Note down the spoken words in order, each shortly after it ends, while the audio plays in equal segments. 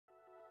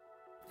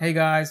Hey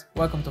guys,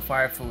 welcome to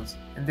Fire Foods.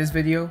 In this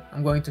video,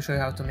 I'm going to show you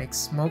how to make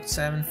smoked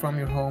salmon from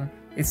your home.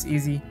 It's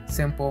easy,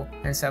 simple,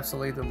 and it's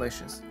absolutely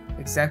delicious.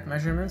 Exact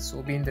measurements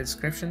will be in the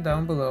description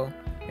down below.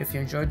 If you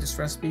enjoyed this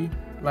recipe,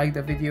 like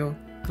the video,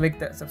 click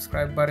that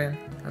subscribe button,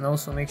 and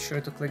also make sure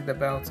to click the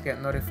bell to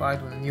get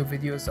notified when a new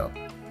video is up.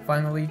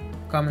 Finally,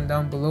 comment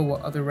down below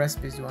what other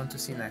recipes you want to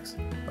see next.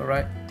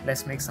 Alright,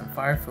 let's make some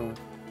fire food.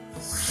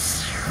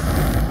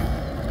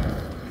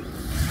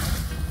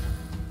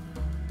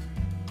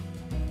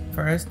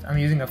 First, I'm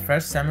using a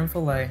fresh salmon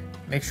fillet.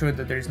 Make sure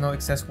that there is no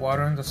excess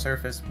water on the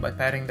surface by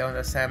patting down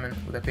the salmon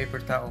with a paper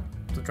towel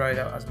to dry it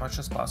out as much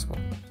as possible.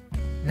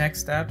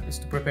 Next step is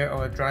to prepare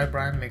our dry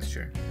brine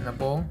mixture. In a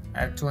bowl,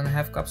 add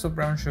 2.5 cups of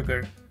brown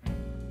sugar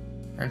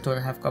and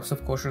 2.5 cups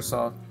of kosher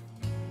salt.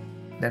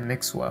 Then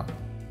mix well.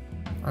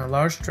 On a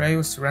large tray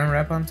with saran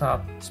wrap on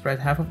top, spread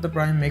half of the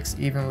brine mix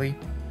evenly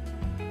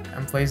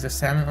and place the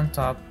salmon on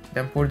top,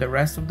 then pour the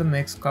rest of the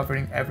mix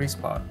covering every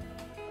spot.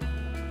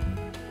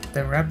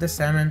 Then wrap the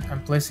salmon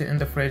and place it in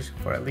the fridge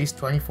for at least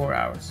 24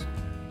 hours.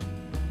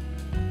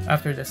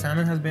 After the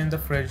salmon has been in the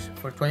fridge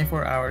for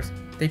 24 hours,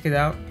 take it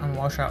out and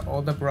wash out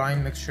all the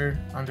brine mixture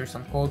under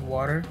some cold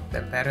water,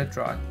 then pat it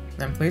dry.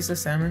 Then place the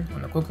salmon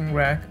on a cooking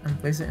rack and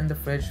place it in the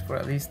fridge for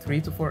at least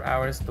 3 to 4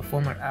 hours to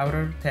form an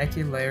outer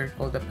tacky layer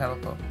called the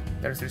pellicle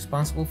that is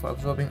responsible for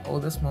absorbing all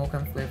the smoke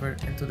and flavor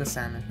into the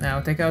salmon.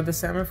 Now take out the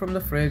salmon from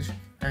the fridge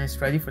and it's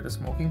ready for the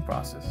smoking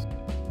process.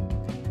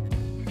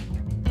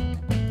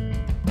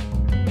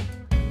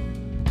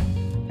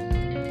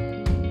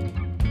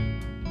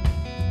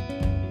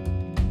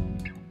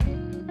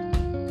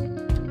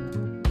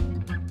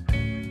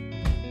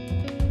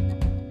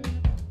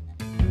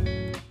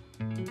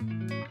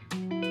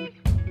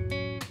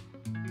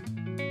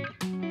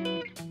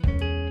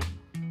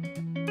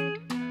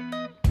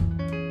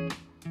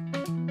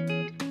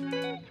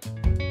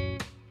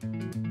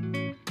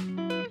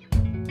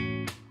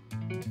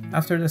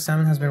 After the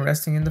salmon has been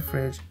resting in the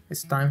fridge,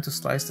 it's time to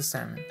slice the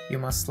salmon. You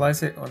must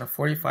slice it on a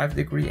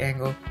 45-degree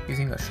angle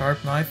using a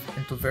sharp knife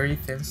into very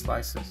thin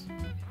slices.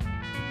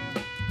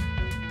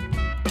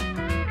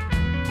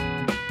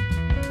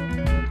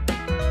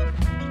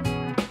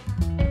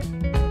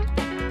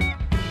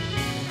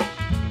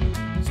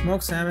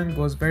 Smoked salmon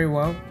goes very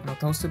well on a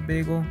toasted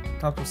bagel,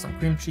 topped with some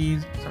cream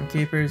cheese, some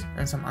capers,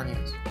 and some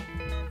onions.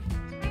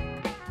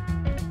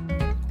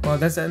 Well,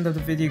 that's the end of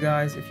the video,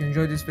 guys. If you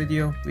enjoyed this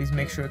video, please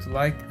make sure to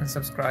like and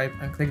subscribe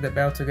and click the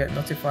bell to get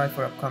notified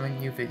for upcoming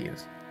new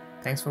videos.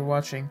 Thanks for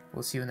watching.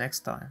 We'll see you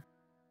next time.